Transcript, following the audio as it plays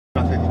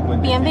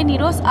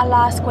Bienvenidos a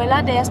la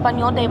Escuela de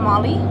Español de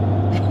Mali.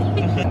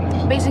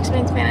 Basic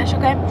Spanish,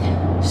 okay?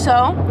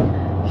 So,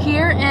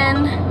 here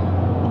in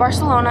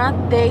Barcelona,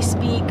 they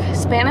speak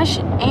Spanish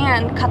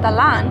and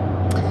Catalan.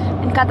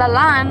 And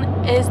Catalan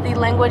is the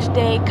language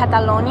de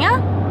Catalonia,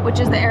 which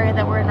is the area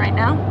that we're in right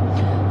now.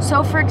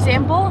 So, for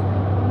example,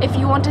 if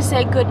you want to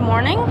say good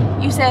morning,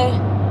 you say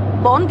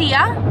bon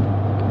dia,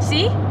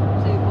 ¿sí?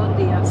 Sí, bon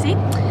dia. ¿Sí?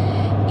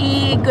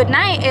 Y good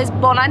night is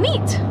bona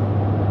nit.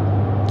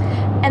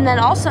 And then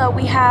also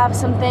we have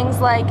some things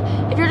like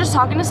if you're just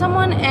talking to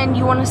someone and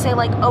you want to say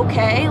like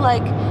okay,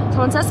 like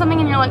someone says something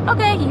and you're like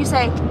okay, you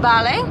say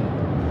vale,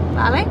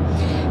 vale.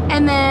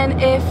 And then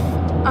if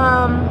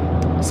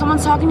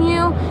someone's talking to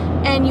you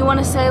and you want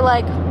to say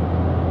like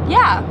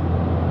yeah,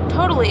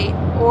 totally,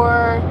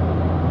 or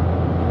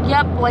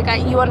yep, like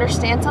you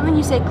understand something,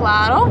 you say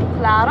claro,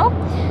 claro.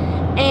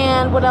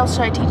 And what else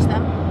should I teach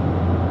them?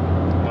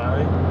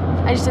 Vale.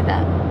 I just did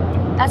that.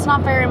 That's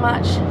not very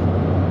much.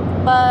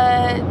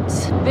 But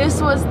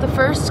this was the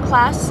first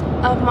class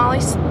of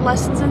Molly's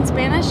lessons in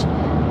Spanish,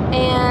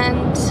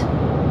 and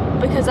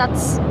because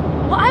that's,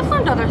 well, I've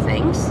learned other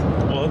things.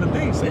 Well, other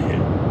things, say it.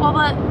 Well,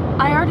 but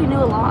I already knew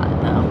a lot,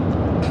 though.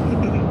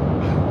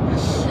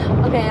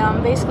 Okay,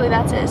 basically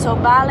that's it. So,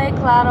 vale,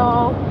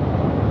 claro,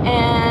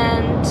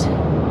 and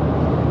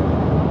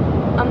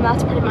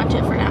that's pretty much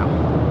it for now.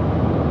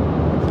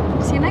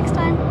 See you next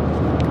time.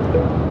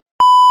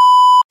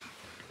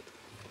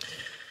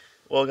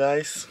 Well,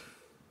 guys,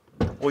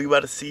 what you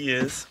about to see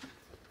is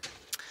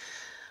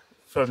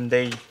from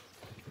day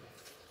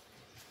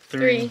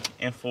 3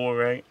 and 4,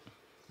 right?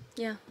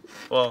 Yeah.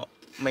 Well,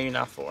 maybe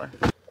not 4.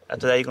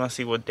 After that, you're gonna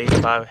see what day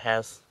 5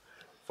 has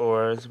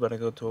for us. We're gonna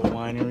go to a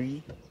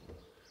winery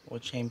or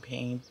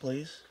champagne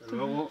place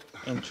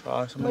and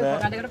try some of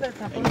that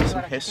and get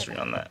some history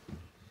on that.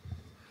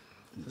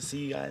 So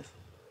see you guys.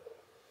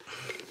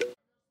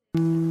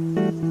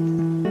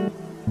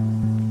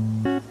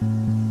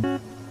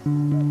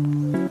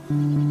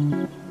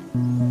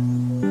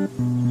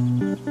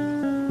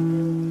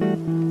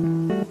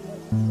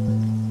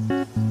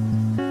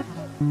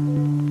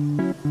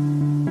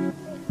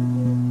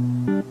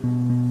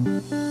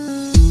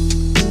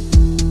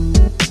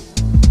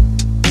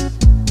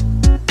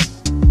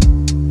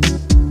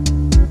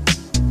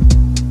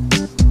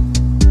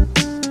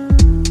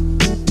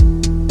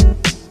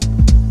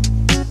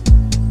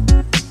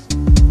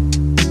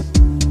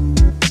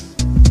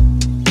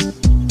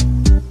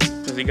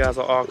 You guys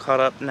are all caught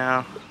up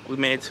now. We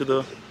made it to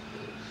the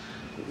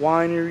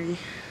winery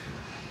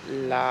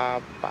La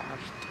Part.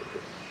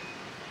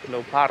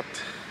 No Part.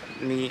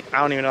 I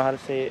don't even know how to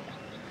say it.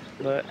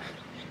 But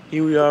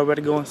here we are,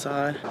 ready to go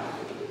inside.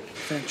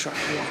 Finna try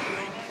wine,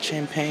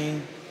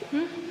 champagne.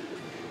 I'll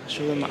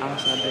show them the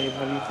outside, babe.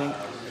 What do you think?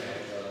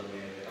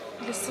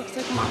 This looks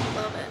like Mom will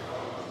love it.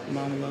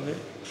 Mom love it.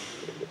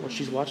 Well,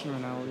 she's watching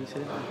right now. What do you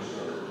say?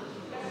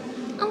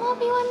 I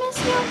love you, I miss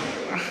you.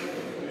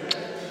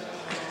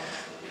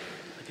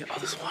 Look at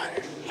all this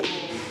water.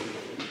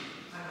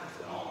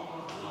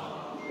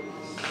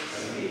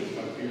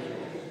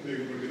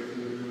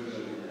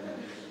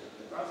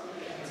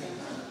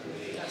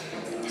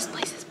 This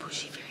place is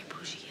bougie, very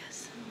bougie,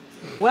 yes.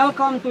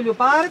 Welcome to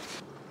Llopart.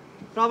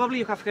 Probably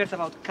you have heard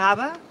about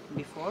Cava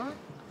before.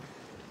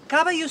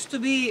 Cava used to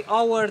be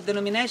our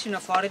denomination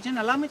of origin.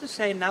 Allow me to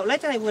say now,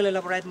 later I will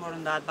elaborate more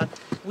on that, but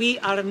we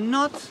are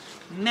not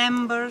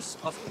members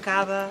of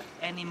Cava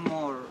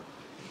anymore.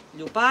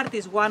 Llopart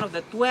is one of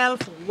the 12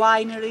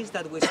 wineries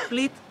that we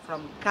split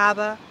from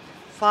Cava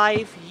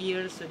 5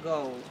 years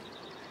ago.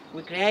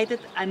 We created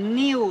a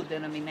new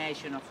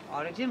denomination of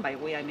origin, by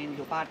we I mean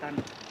Llopart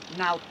and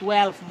now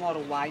 12 more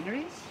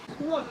wineries.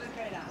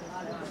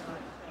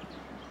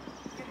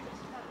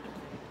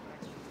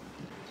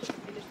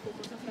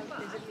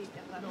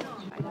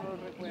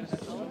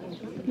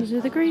 These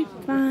are the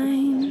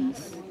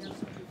grapevines.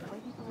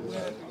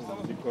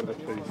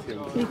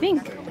 What do you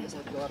think?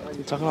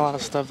 You're talking a lot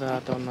of stuff that I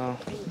don't know.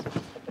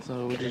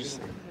 So we're just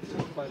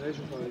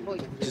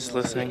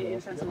listening.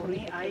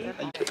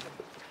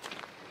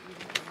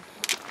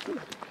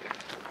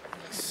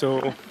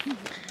 So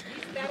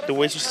the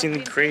way you see the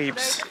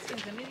grapes,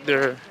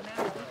 they're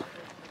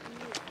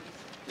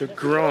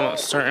grown a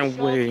certain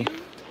way.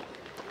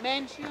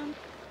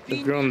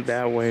 They're grown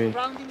that way.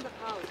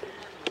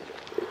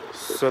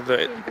 So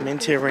the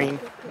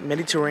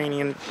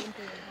Mediterranean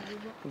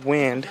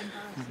wind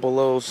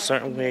blows a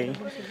certain way,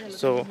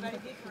 so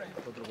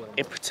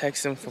it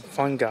protects them from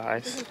fungi.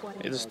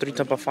 There's 3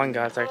 types of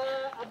fungi, like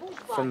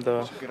from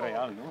the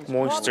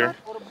moisture.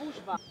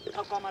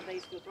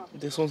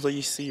 This ones that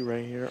you see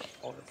right here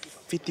are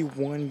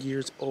 51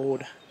 years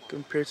old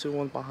compared to the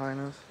ones behind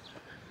us.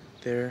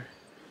 They're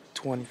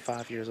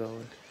 25 years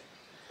old.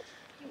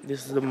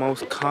 This is the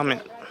most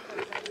common.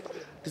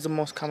 This is the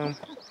most common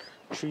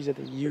trees that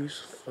they use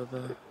for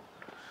the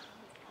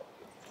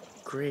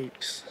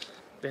grapes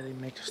that they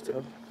make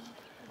stuff.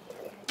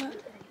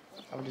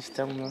 I'm just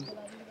telling them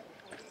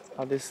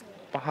how this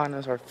behind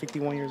us are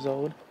 51 years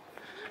old,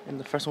 and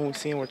the first one we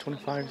seen were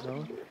 25 years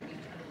old.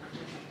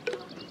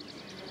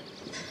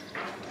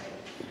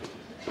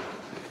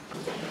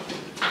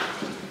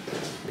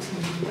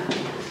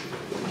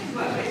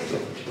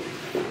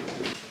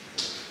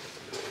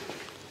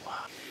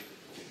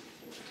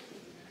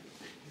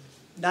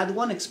 That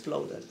one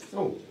exploded.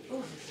 Oh.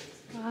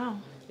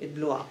 Wow. It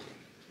blew up.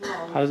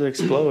 How does it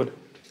explode?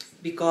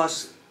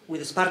 Because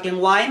with sparkling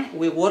wine,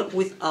 we work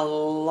with a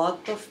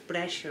lot of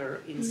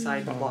pressure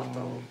inside the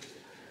bottle.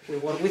 We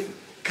work with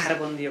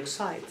carbon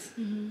dioxide,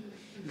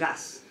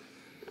 gas.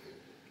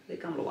 They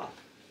can blow up.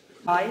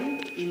 By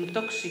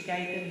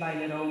intoxicated by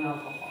their own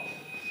alcohol.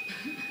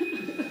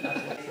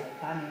 That's what the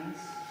tannins.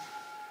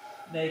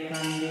 They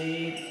can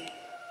be.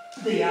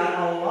 They are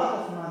a lot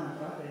of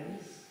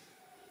non-proteins.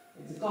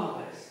 It's a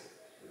complex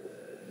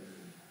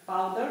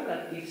powder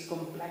that gives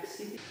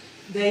complexity.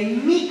 They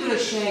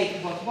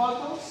microshake both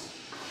bottles,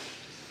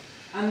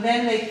 and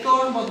then they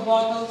turn both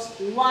bottles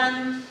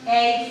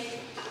 1/8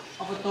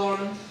 of a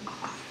turn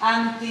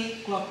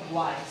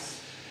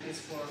anti-clockwise.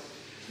 It's for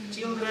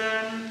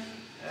children,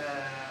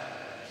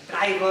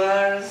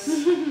 drivers,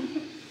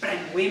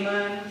 pregnant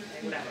women,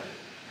 whatever.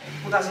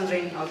 Who doesn't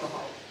drink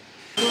alcohol?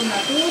 Brut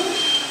Natur,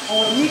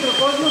 our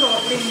microcosmos,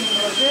 our premium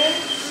rosé,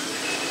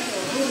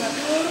 Brut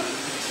Natur,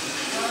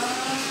 Brut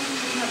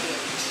Natur.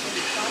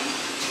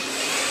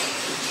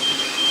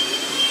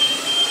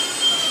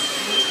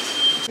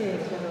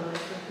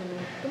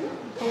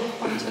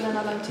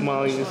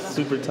 Molly is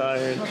super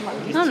tired.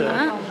 No, I'm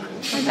not.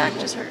 My back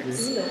just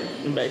hurts.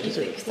 Your back just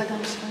hurts.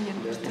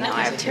 No,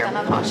 I have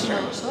terrible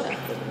posture.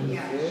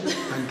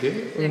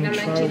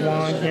 Try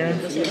wine here.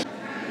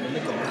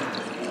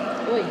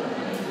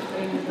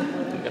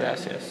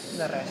 Gracias.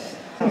 The rest.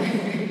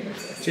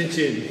 Chin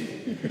chin.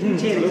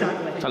 Chin,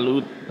 exactly.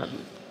 Salud.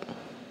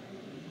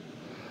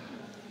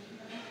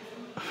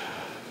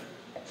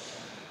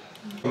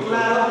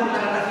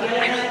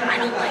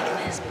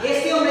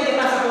 Este hombre que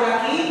pasa por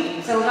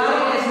aquí,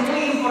 saludarlo, es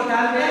muy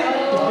importante.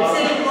 Es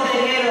el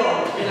bodeguero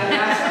de la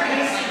casa,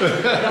 es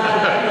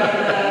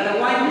the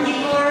wine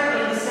keeper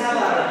in the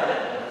cellar.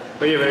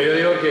 Oye, pero yo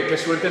digo que qué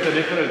suerte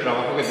tenéis con el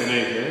trabajo que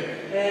tenéis, ¿eh?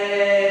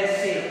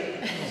 Sí.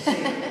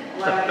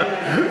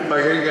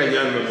 ¿Para qué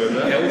engañarnos,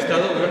 verdad? ¿Te ha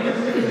gustado, Gloria?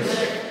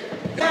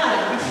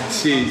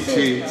 Sí,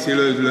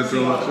 lo he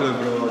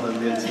probado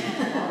también, sí.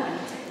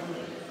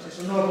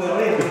 Eso no lo puedo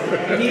ver.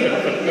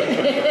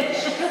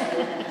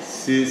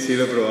 Sí,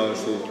 lo he probado,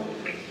 sí.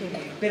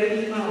 Pero,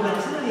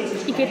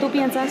 ¿Y qué tú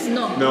piensas?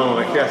 No.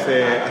 No, es que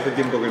hace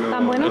tiempo que no.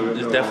 ¿Tan bueno?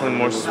 It's definitely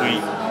more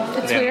sweet.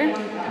 It's weird.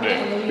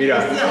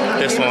 Mira,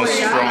 This one's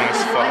strong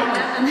as fuck.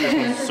 This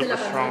one's super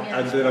strong.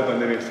 antes de la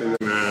pandemia estoy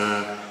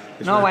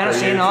no, bueno,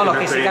 sí, no,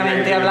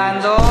 logísticamente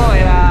hablando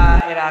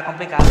era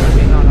complicado,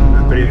 sí, no.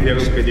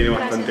 Experiencia que tiene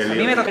bastante A mí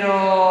lío. me tocó,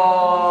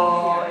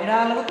 pero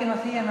era algo que no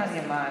hacía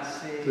nadie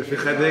más. Pues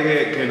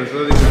fíjate que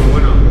nosotros dijimos,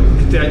 bueno,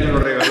 este año lo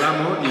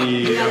regalamos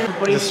y...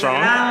 Por Is it strong?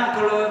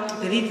 Instagram,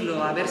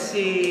 pedidlo, a ver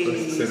si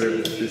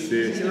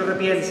Sí. lo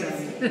repiensan.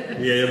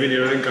 Y ellos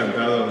vinieron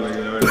encantados, la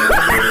verdad.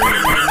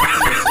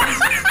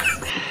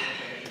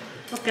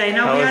 Okay,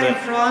 now How we is are in it?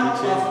 front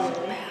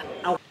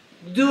of...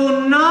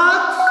 Do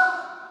not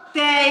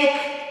take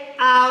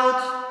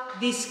out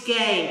this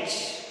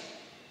cage.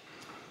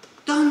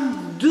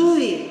 Don't do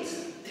it.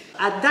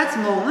 At that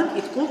moment,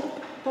 it could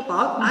pop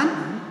out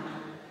and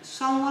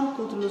someone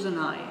could lose an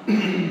eye.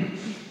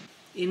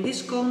 In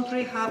this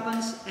country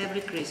happens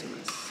every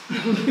Christmas.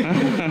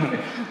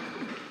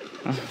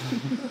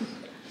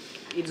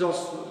 It's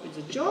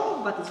a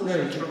joke, but it's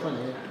also true.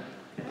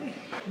 Okay.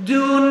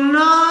 Do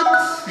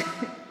not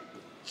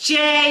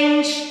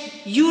change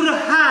your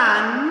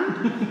hand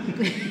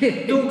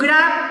to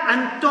grab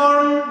and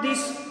turn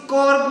this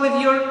cork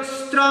with your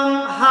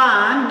strong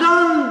hand.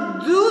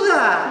 Don't do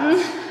that.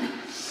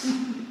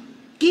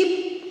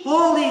 Keep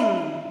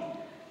holding.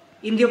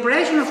 In the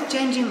operation of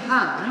changing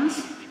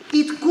hands,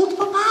 it could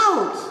pop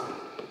out.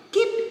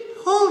 Keep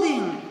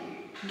holding.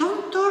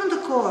 Don't turn the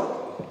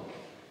cork.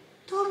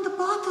 Turn the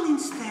bottle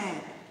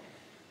instead.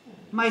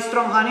 My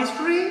strong hand is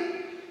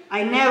free.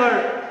 I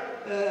never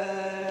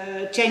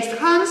changed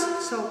hands,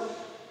 so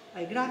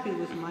I grab it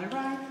with my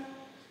right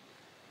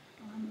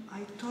and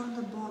I turn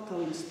the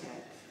bottle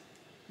instead.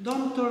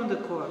 Don't turn the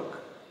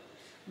cork.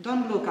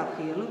 Don't look up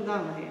here, look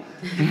down here.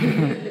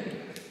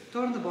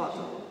 Turn the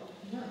bottle.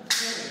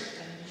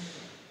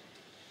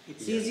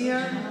 It's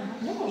easier,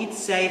 it's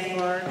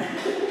safer,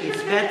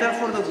 it's better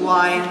for the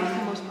wine,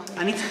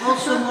 and it's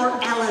also more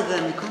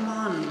elegant. Come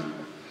on.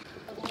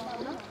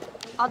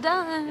 All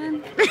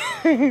done.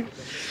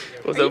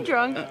 What's Are you up?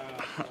 drunk?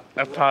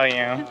 I probably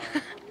am.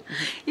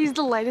 He's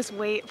the lightest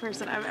weight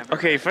person I've ever.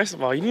 Okay, first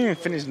of all, you didn't even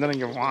finish none of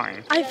your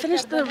wine. I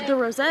finished the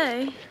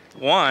rosé.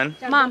 One.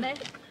 Mom.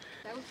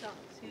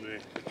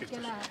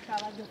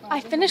 I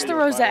finished the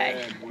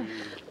rosé,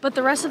 but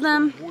the rest of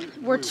them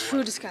were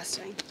too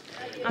disgusting.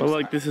 But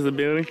look, this is a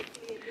building,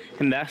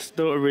 and that's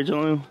the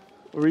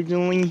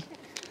originally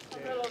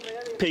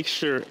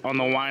picture on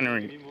the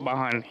winery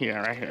behind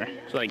here, right here.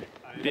 It's like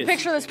The this.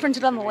 picture that's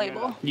printed on the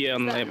label. Yeah,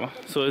 on the label.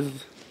 So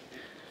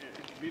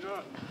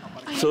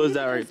is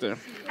that right there.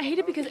 I hate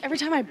it because every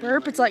time I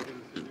burp, it's like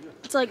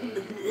to like,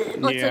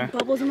 like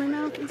bubbles in my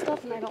mouth and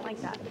stuff, and I don't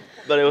like that.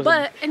 But it was.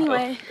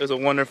 Anyway, it was a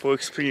wonderful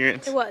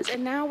experience. it was.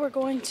 And now we're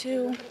going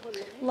to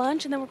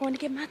lunch, and then we're going to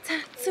get my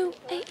tattoo.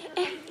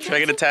 Should I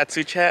get a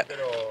tattoo, chat?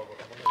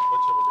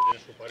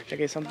 Should I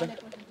get something?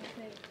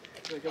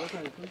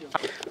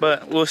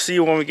 But we'll see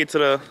when we get to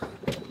the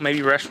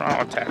maybe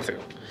restaurant or tattoo.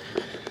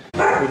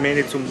 We made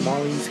it to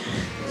Molly's,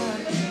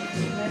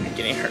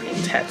 getting her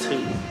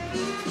tattoo.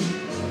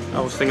 I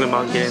was thinking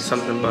about getting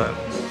something, but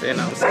then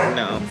I was like,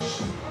 no.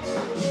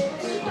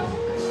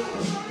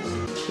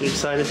 You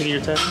excited to get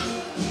your tattoo?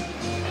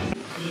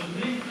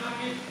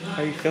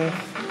 How you feeling?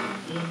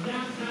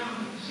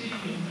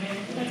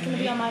 That's gonna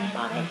be on my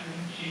body.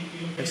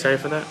 Excited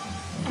for that?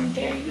 I'm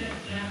very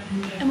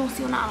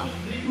emocionado.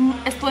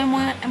 Estoy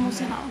muy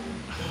emocionado.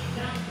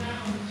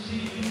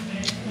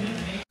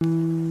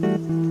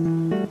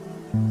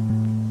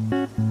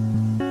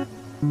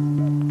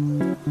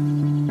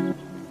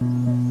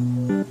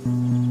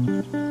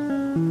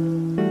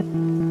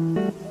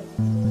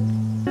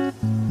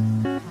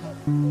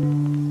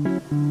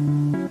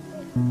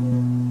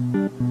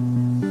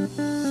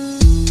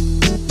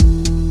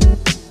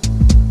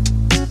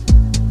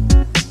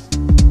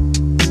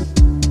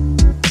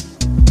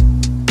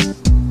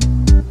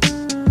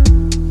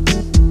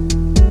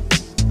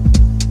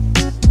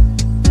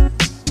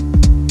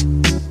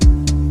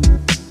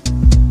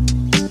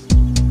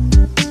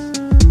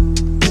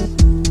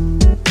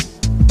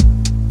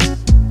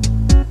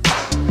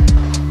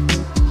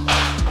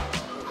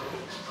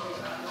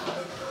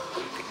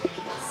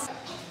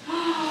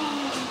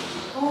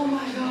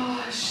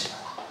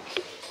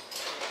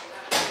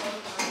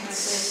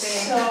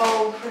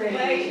 So pretty.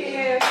 Thank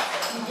you.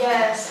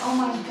 Yes. Oh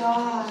my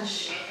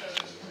gosh.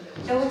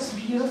 It looks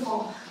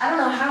beautiful. I don't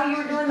know how you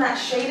were doing that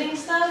shading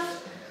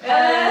stuff. Do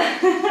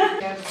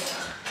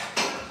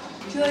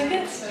you like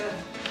it?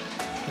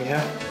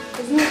 Yeah.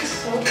 Isn't it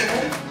so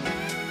good?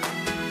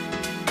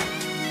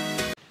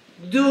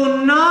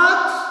 Do not